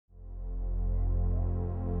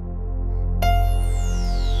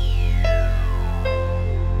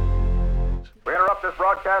interrupt this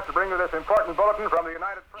broadcast to bring you this important bulletin from the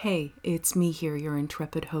United States. Hey, it's me here, your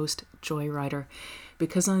intrepid host, Joy Rider.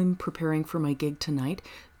 Because I'm preparing for my gig tonight,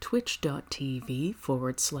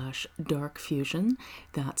 twitch.tv/Dark Fusion,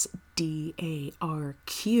 that's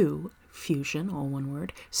DARQ Fusion, all one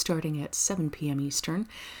word, starting at 7 p.m. Eastern.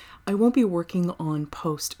 I won't be working on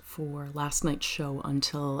post for last night's show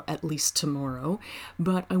until at least tomorrow,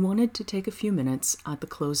 but I wanted to take a few minutes at the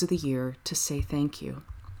close of the year to say thank you.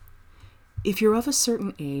 If you're of a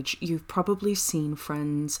certain age, you've probably seen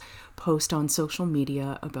friends post on social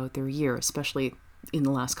media about their year, especially in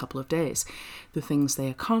the last couple of days. The things they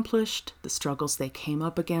accomplished, the struggles they came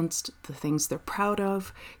up against, the things they're proud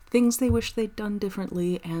of, things they wish they'd done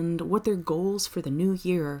differently, and what their goals for the new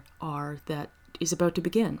year are that is about to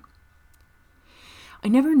begin. I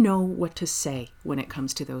never know what to say when it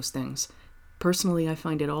comes to those things. Personally, I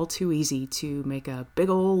find it all too easy to make a big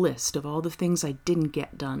ol' list of all the things I didn't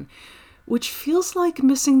get done, which feels like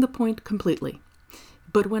missing the point completely.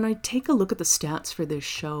 But when I take a look at the stats for this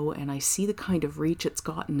show and I see the kind of reach it's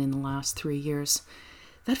gotten in the last 3 years,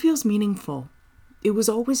 that feels meaningful. It was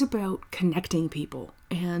always about connecting people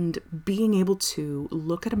and being able to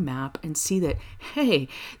look at a map and see that, hey,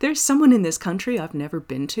 there's someone in this country I've never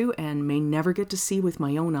been to and may never get to see with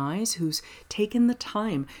my own eyes who's taken the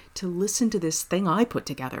time to listen to this thing I put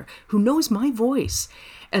together, who knows my voice,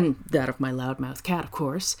 and that of my loudmouth cat, of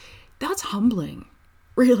course. That's humbling,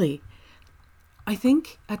 really. I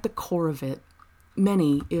think at the core of it,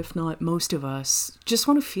 many, if not most of us, just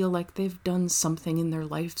want to feel like they've done something in their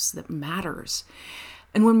lives that matters.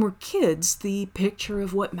 And when we're kids, the picture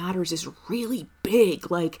of what matters is really big,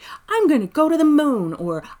 like, I'm going to go to the moon,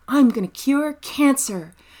 or I'm going to cure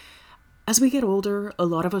cancer. As we get older, a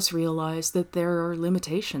lot of us realize that there are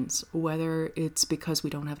limitations, whether it's because we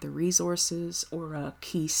don't have the resources or a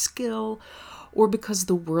key skill, or because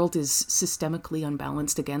the world is systemically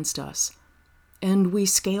unbalanced against us. And we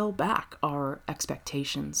scale back our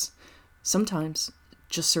expectations. Sometimes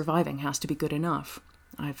just surviving has to be good enough.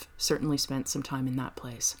 I've certainly spent some time in that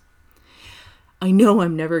place. I know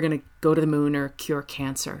I'm never going to go to the moon or cure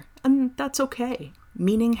cancer, and that's okay.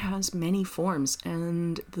 Meaning has many forms,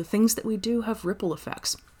 and the things that we do have ripple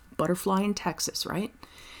effects. Butterfly in Texas, right?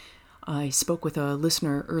 I spoke with a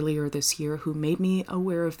listener earlier this year who made me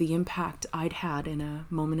aware of the impact I'd had in a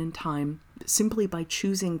moment in time simply by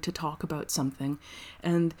choosing to talk about something.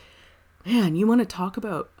 And man, you want to talk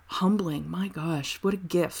about humbling. My gosh, what a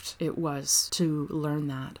gift it was to learn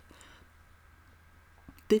that.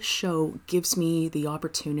 This show gives me the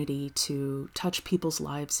opportunity to touch people's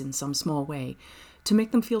lives in some small way, to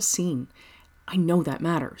make them feel seen. I know that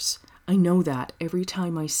matters. I know that every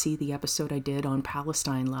time I see the episode I did on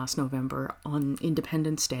Palestine last November on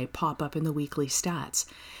Independence Day pop up in the weekly stats,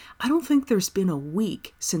 I don't think there's been a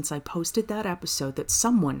week since I posted that episode that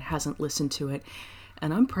someone hasn't listened to it,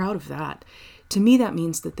 and I'm proud of that. To me, that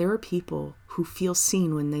means that there are people who feel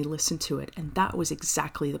seen when they listen to it, and that was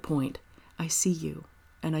exactly the point. I see you,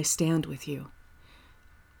 and I stand with you.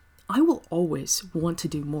 I will always want to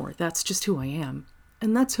do more. That's just who I am.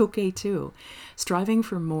 And that's okay too. Striving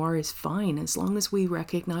for more is fine as long as we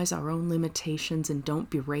recognize our own limitations and don't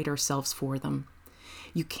berate ourselves for them.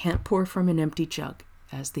 You can't pour from an empty jug,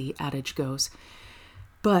 as the adage goes.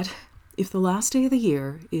 But if the last day of the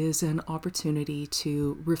year is an opportunity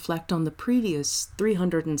to reflect on the previous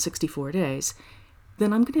 364 days,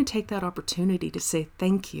 then I'm going to take that opportunity to say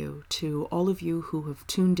thank you to all of you who have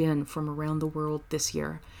tuned in from around the world this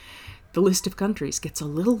year. The list of countries gets a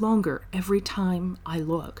little longer every time I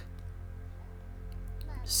look.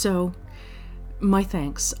 So, my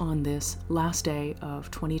thanks on this last day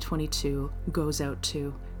of 2022 goes out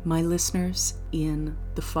to my listeners in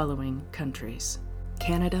the following countries: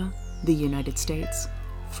 Canada, the United States,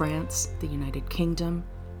 France, the United Kingdom,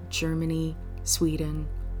 Germany, Sweden,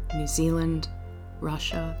 New Zealand,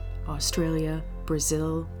 Russia, Australia,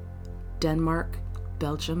 Brazil, Denmark,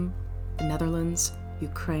 Belgium, the Netherlands,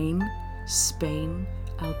 Ukraine, Spain,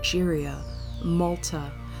 Algeria,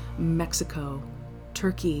 Malta, Mexico,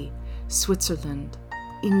 Turkey, Switzerland,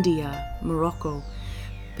 India, Morocco,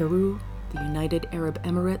 Peru, the United Arab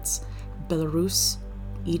Emirates, Belarus,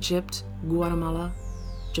 Egypt, Guatemala,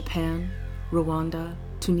 Japan, Rwanda,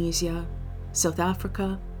 Tunisia, South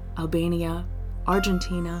Africa, Albania,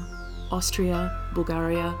 Argentina, Austria,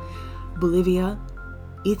 Bulgaria, Bolivia,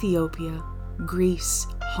 Ethiopia, Greece,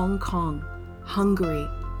 Hong Kong, Hungary,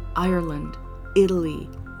 Ireland, Italy,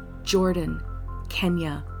 Jordan,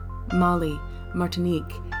 Kenya, Mali,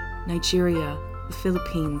 Martinique, Nigeria, the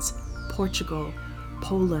Philippines, Portugal,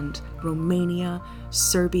 Poland, Romania,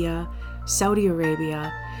 Serbia, Saudi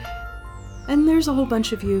Arabia, and there's a whole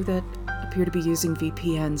bunch of you that appear to be using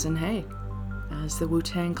VPNs, and hey, as the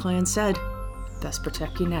Wu-Tang Clan said, best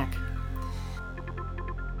protect your neck.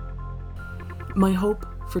 My hope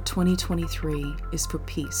for 2023 is for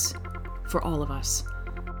peace, for all of us.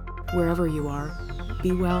 Wherever you are,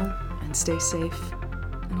 be well and stay safe,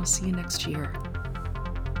 and I'll see you next year.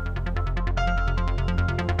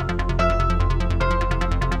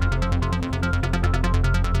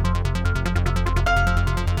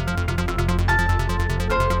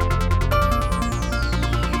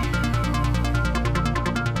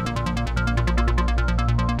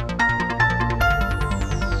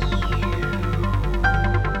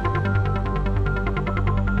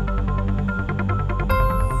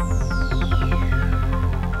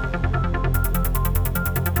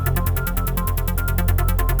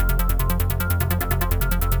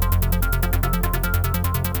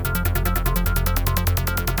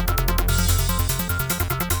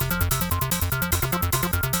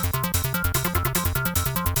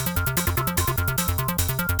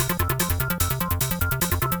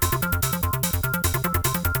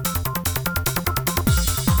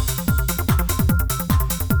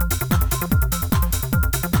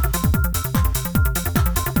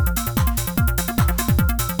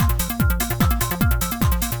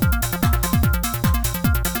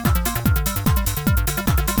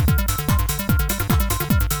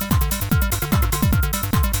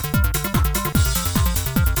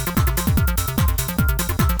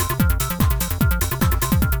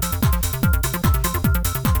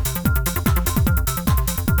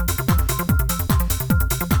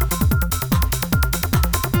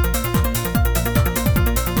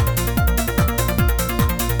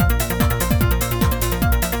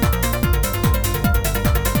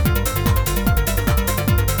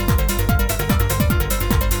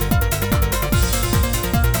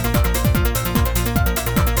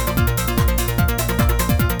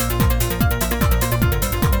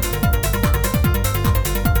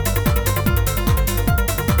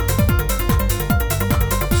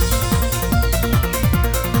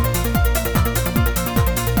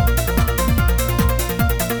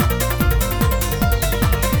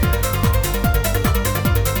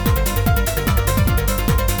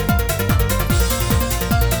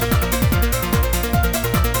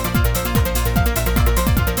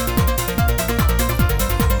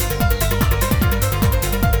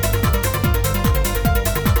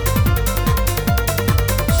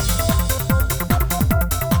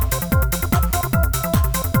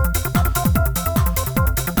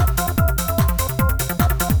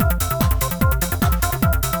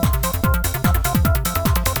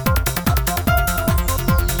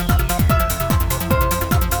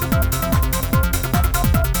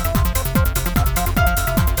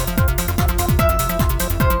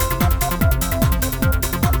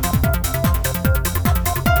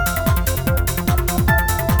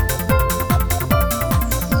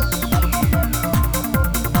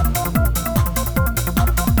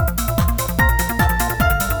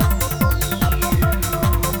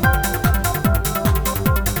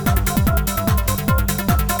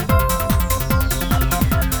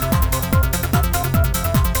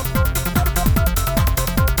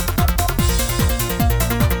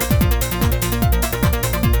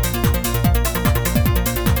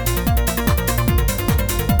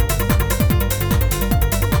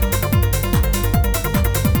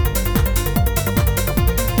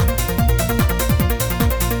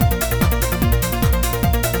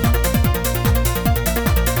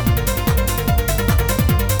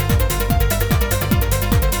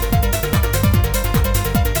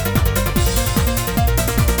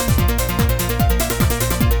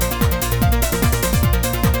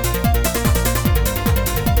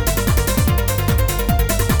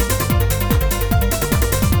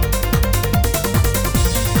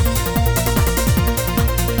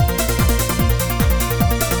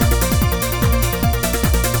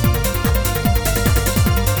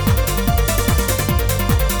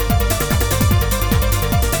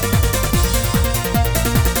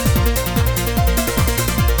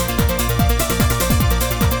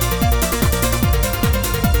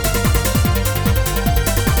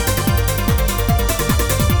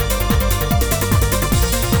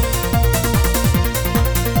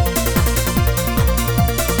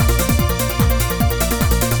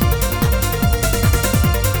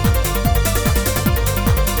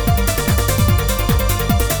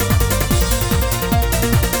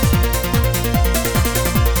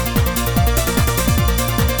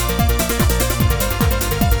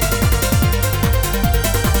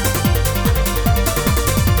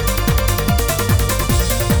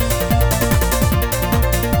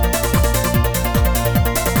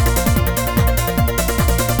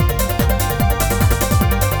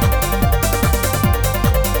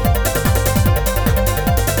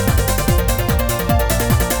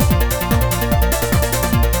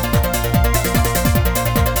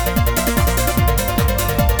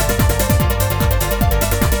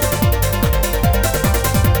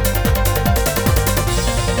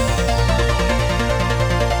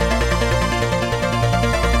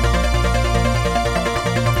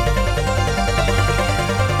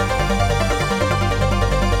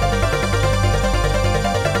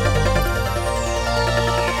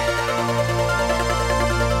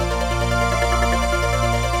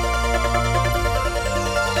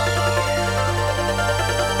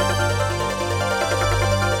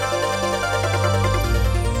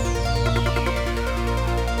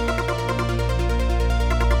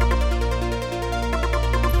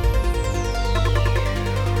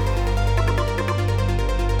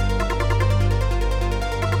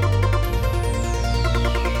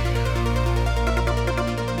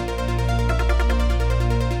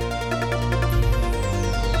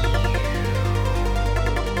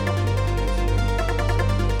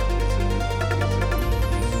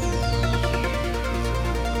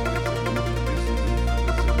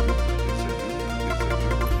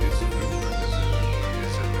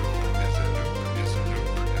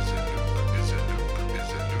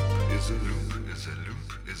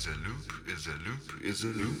 is a loop, is a loop, is a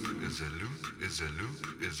loop, is a loop, is a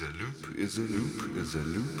loop, is a loop, is a loop, is a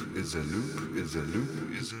loop, is a loop, is a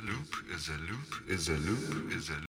loop, is a loop, is a loop, is a loop, is a loop.